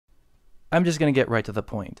I'm just gonna get right to the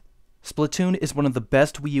point. Splatoon is one of the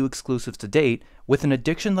best Wii U exclusives to date, with an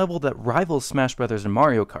addiction level that rivals Smash Bros. And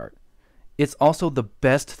Mario Kart. It's also the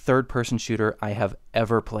best third-person shooter I have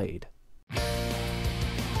ever played.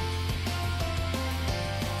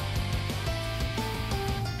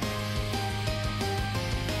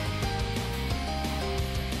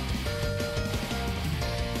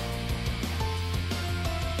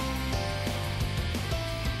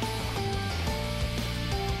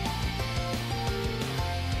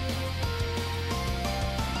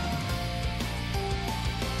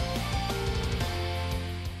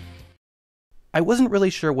 I wasn't really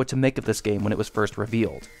sure what to make of this game when it was first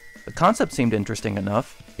revealed. The concept seemed interesting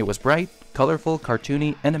enough. It was bright, colorful,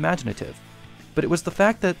 cartoony, and imaginative. But it was the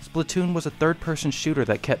fact that Splatoon was a third-person shooter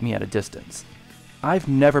that kept me at a distance. I've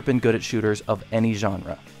never been good at shooters of any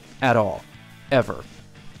genre. At all. Ever.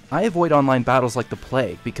 I avoid online battles like the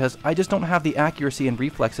plague because I just don't have the accuracy and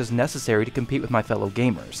reflexes necessary to compete with my fellow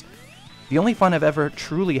gamers. The only fun I've ever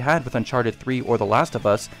truly had with Uncharted 3 or The Last of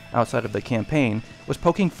Us, outside of the campaign, was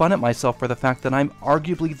poking fun at myself for the fact that I'm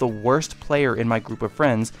arguably the worst player in my group of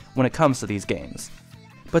friends when it comes to these games.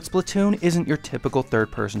 But Splatoon isn't your typical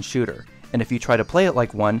third-person shooter, and if you try to play it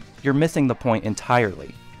like one, you're missing the point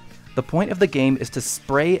entirely. The point of the game is to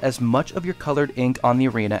spray as much of your colored ink on the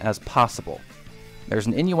arena as possible. There's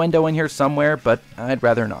an innuendo in here somewhere, but I'd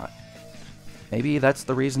rather not. Maybe that's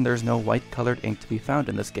the reason there's no white colored ink to be found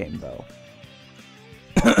in this game, though.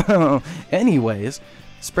 Anyways,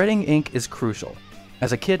 spreading ink is crucial.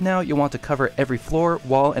 As a kid now, you'll want to cover every floor,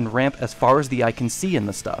 wall, and ramp as far as the eye can see in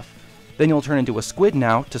the stuff. Then you'll turn into a squid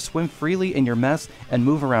now to swim freely in your mess and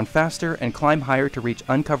move around faster and climb higher to reach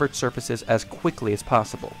uncovered surfaces as quickly as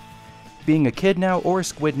possible. Being a kid now or a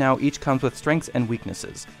squid now each comes with strengths and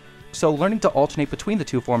weaknesses, so learning to alternate between the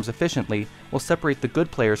two forms efficiently will separate the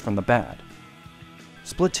good players from the bad.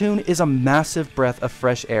 Splatoon is a massive breath of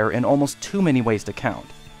fresh air in almost too many ways to count.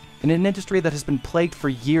 In an industry that has been plagued for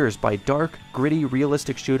years by dark, gritty,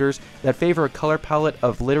 realistic shooters that favor a color palette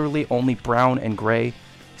of literally only brown and gray,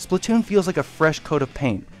 Splatoon feels like a fresh coat of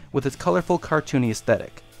paint with its colorful, cartoony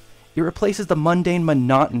aesthetic. It replaces the mundane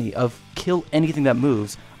monotony of kill anything that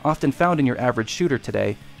moves, often found in your average shooter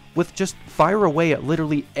today, with just fire away at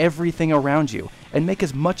literally everything around you and make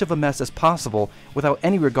as much of a mess as possible without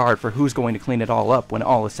any regard for who's going to clean it all up when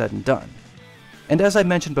all is said and done. And as I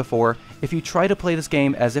mentioned before, if you try to play this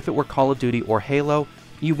game as if it were Call of Duty or Halo,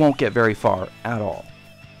 you won't get very far at all.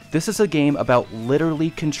 This is a game about literally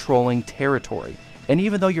controlling territory, and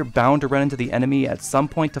even though you're bound to run into the enemy at some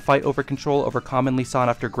point to fight over control over commonly sought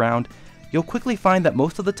after ground, you'll quickly find that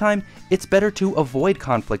most of the time, it's better to avoid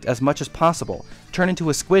conflict as much as possible, turn into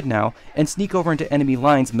a squid now, and sneak over into enemy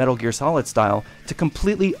lines Metal Gear Solid style to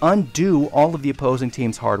completely undo all of the opposing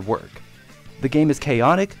team's hard work. The game is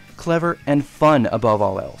chaotic, clever, and fun above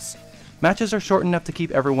all else. Matches are short enough to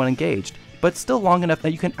keep everyone engaged, but still long enough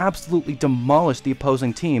that you can absolutely demolish the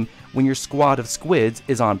opposing team when your squad of squids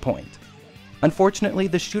is on point. Unfortunately,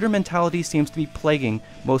 the shooter mentality seems to be plaguing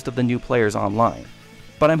most of the new players online,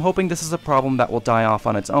 but I'm hoping this is a problem that will die off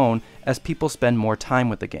on its own as people spend more time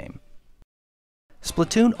with the game.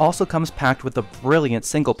 Splatoon also comes packed with a brilliant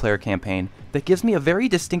single-player campaign that gives me a very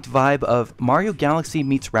distinct vibe of Mario Galaxy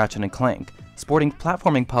meets Ratchet & Clank, sporting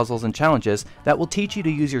platforming puzzles and challenges that will teach you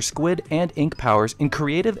to use your squid and ink powers in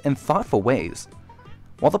creative and thoughtful ways.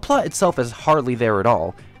 While the plot itself is hardly there at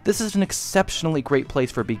all, this is an exceptionally great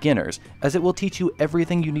place for beginners, as it will teach you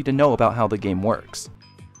everything you need to know about how the game works.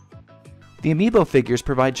 The amiibo figures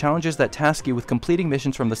provide challenges that task you with completing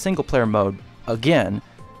missions from the single-player mode, again,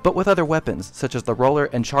 but with other weapons, such as the roller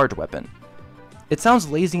and charge weapon. It sounds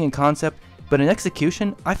lazy in concept, but in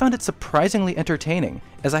execution, I found it surprisingly entertaining,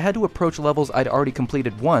 as I had to approach levels I'd already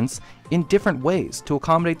completed once in different ways to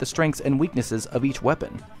accommodate the strengths and weaknesses of each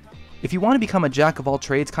weapon. If you want to become a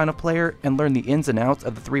jack-of-all-trades kind of player and learn the ins and outs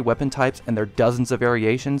of the 3 weapon types and their dozens of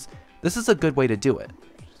variations, this is a good way to do it.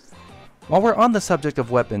 While we're on the subject of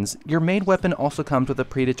weapons, your main weapon also comes with a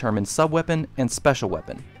predetermined sub-weapon and special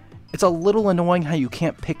weapon. It's a little annoying how you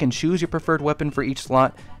can't pick and choose your preferred weapon for each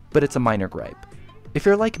slot, but it's a minor gripe. If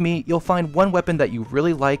you're like me, you'll find one weapon that you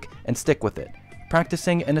really like and stick with it,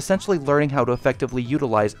 practicing and essentially learning how to effectively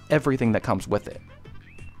utilize everything that comes with it.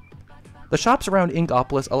 The shops around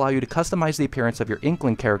Inkopolis allow you to customize the appearance of your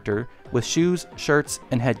Inkling character with shoes, shirts,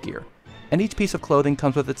 and headgear, and each piece of clothing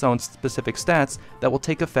comes with its own specific stats that will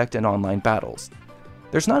take effect in online battles.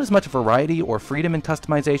 There's not as much variety or freedom in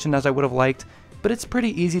customization as I would have liked, but it's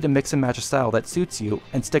pretty easy to mix and match a style that suits you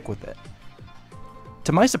and stick with it.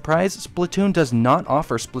 To my surprise, Splatoon does not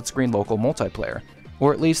offer split-screen local multiplayer,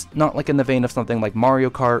 or at least not like in the vein of something like Mario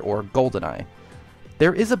Kart or GoldenEye.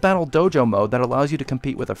 There is a Battle Dojo mode that allows you to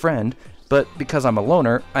compete with a friend, but because I'm a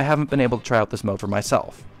loner, I haven't been able to try out this mode for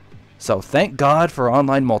myself. So thank God for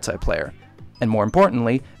online multiplayer. And more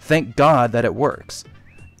importantly, thank God that it works.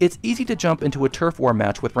 It's easy to jump into a turf war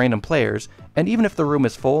match with random players, and even if the room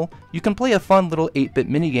is full, you can play a fun little 8-bit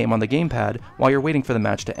minigame on the gamepad while you're waiting for the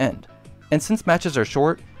match to end. And since matches are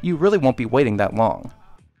short, you really won't be waiting that long.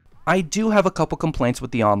 I do have a couple complaints with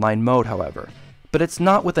the online mode, however, but it's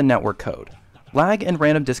not with the network code. Lag and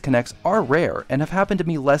random disconnects are rare and have happened to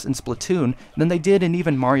me less in Splatoon than they did in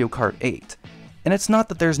even Mario Kart 8. And it's not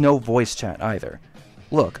that there's no voice chat either.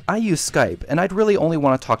 Look, I use Skype, and I'd really only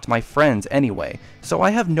want to talk to my friends anyway, so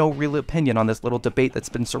I have no real opinion on this little debate that's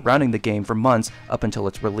been surrounding the game for months up until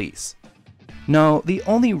its release. No, the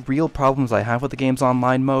only real problems I have with the game's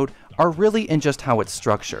online mode are really in just how it's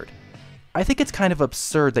structured. I think it's kind of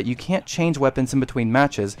absurd that you can't change weapons in between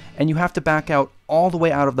matches, and you have to back out all the way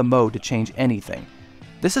out of the mode to change anything.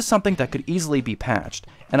 This is something that could easily be patched,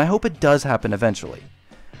 and I hope it does happen eventually.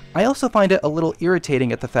 I also find it a little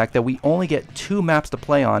irritating at the fact that we only get 2 maps to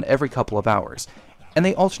play on every couple of hours, and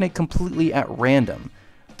they alternate completely at random.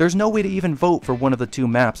 There's no way to even vote for one of the 2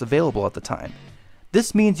 maps available at the time.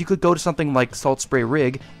 This means you could go to something like Salt Spray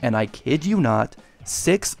Rig, and I kid you not,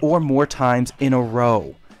 6 or more times in a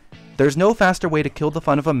row. There's no faster way to kill the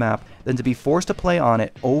fun of a map than to be forced to play on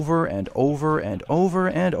it over and over and over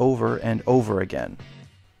and over and over again.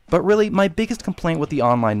 But really, my biggest complaint with the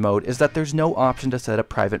online mode is that there's no option to set up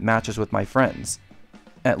private matches with my friends.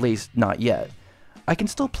 At least, not yet. I can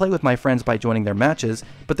still play with my friends by joining their matches,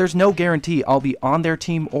 but there's no guarantee I'll be on their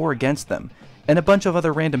team or against them, and a bunch of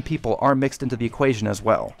other random people are mixed into the equation as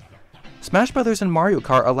well. Smash Bros. And Mario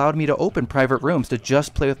Kart allowed me to open private rooms to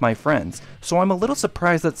just play with my friends, so I'm a little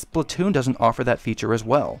surprised that Splatoon doesn't offer that feature as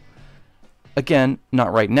well. Again,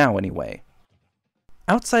 not right now anyway.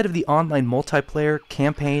 Outside of the online multiplayer,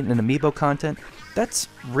 campaign, and amiibo content, that's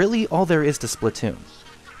really all there is to Splatoon.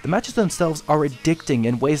 The matches themselves are addicting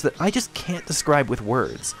in ways that I just can't describe with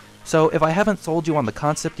words, so if I haven't sold you on the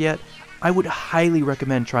concept yet, I would highly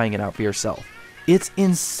recommend trying it out for yourself. It's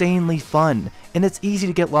insanely fun, and it's easy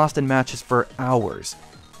to get lost in matches for hours.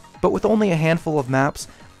 But with only a handful of maps,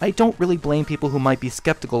 I don't really blame people who might be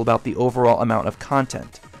skeptical about the overall amount of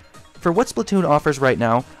content. For what Splatoon offers right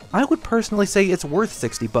now, I would personally say it's worth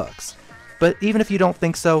 $60. But even if you don't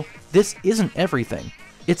think so, this isn't everything.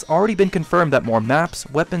 It's already been confirmed that more maps,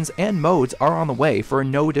 weapons, and modes are on the way for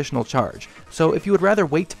no additional charge, so if you would rather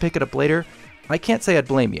wait to pick it up later, I can't say I'd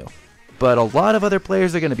blame you. But a lot of other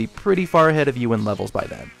players are going to be pretty far ahead of you in levels by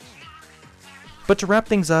then. But to wrap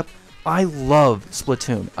things up, I love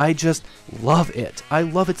Splatoon. I just love it. I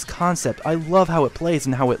love its concept. I love how it plays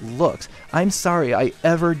and how it looks. I'm sorry I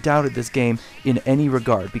ever doubted this game in any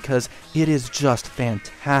regard because it is just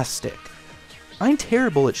fantastic. I'm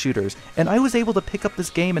terrible at shooters, and I was able to pick up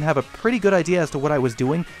this game and have a pretty good idea as to what I was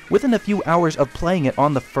doing within a few hours of playing it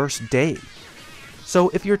on the first day. So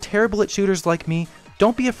if you're terrible at shooters like me,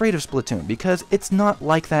 don't be afraid of Splatoon because it's not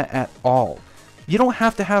like that at all. You don't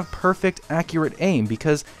have to have perfect, accurate aim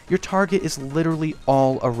because your target is literally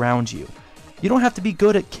all around you. You don't have to be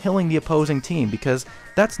good at killing the opposing team because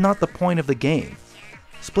that's not the point of the game.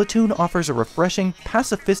 Splatoon offers a refreshing,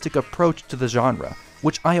 pacifistic approach to the genre,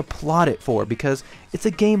 which I applaud it for because it's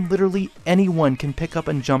a game literally anyone can pick up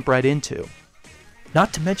and jump right into.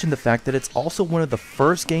 Not to mention the fact that it's also one of the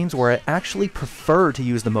first games where I actually prefer to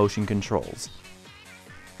use the motion controls.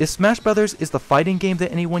 If Smash Bros. Is the fighting game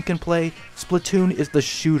that anyone can play, Splatoon is the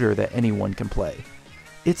shooter that anyone can play.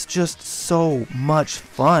 It's just so much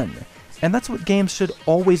fun, and that's what games should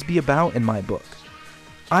always be about in my book.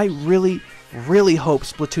 I really hope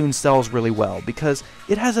Splatoon sells really well because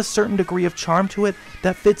it has a certain degree of charm to it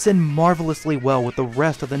that fits in marvelously well with the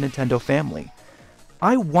rest of the Nintendo family.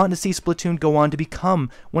 I want to see Splatoon go on to become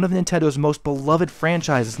one of Nintendo's most beloved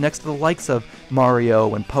franchises next to the likes of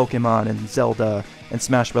Mario and Pokemon and Zelda and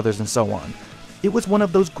Smash Bros. And so on. It was one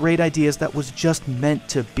of those great ideas that was just meant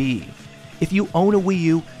to be. If you own a Wii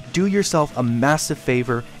U, do yourself a massive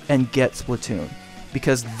favor and get Splatoon,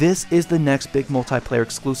 because this is the next big multiplayer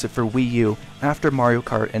exclusive for Wii U after Mario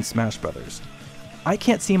Kart and Smash Bros. I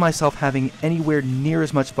can't see myself having anywhere near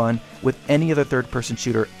as much fun with any other third-person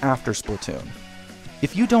shooter after Splatoon.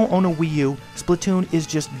 If you don't own a Wii U, Splatoon is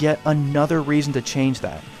just yet another reason to change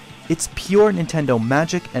that. It's pure Nintendo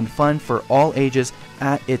magic and fun for all ages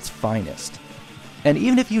at its finest. And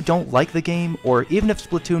even if you don't like the game, or even if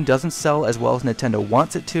Splatoon doesn't sell as well as Nintendo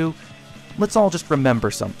wants it to, let's all just remember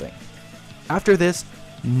something. After this,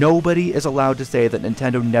 nobody is allowed to say that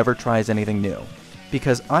Nintendo never tries anything new,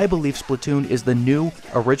 because I believe Splatoon is the new,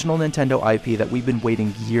 original Nintendo IP that we've been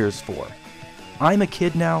waiting years for. I'm a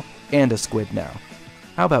kid now and a squid now.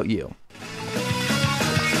 How about you?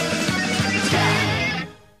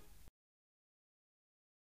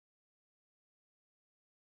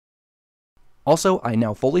 Also, I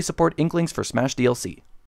now fully support Inklings for Smash DLC.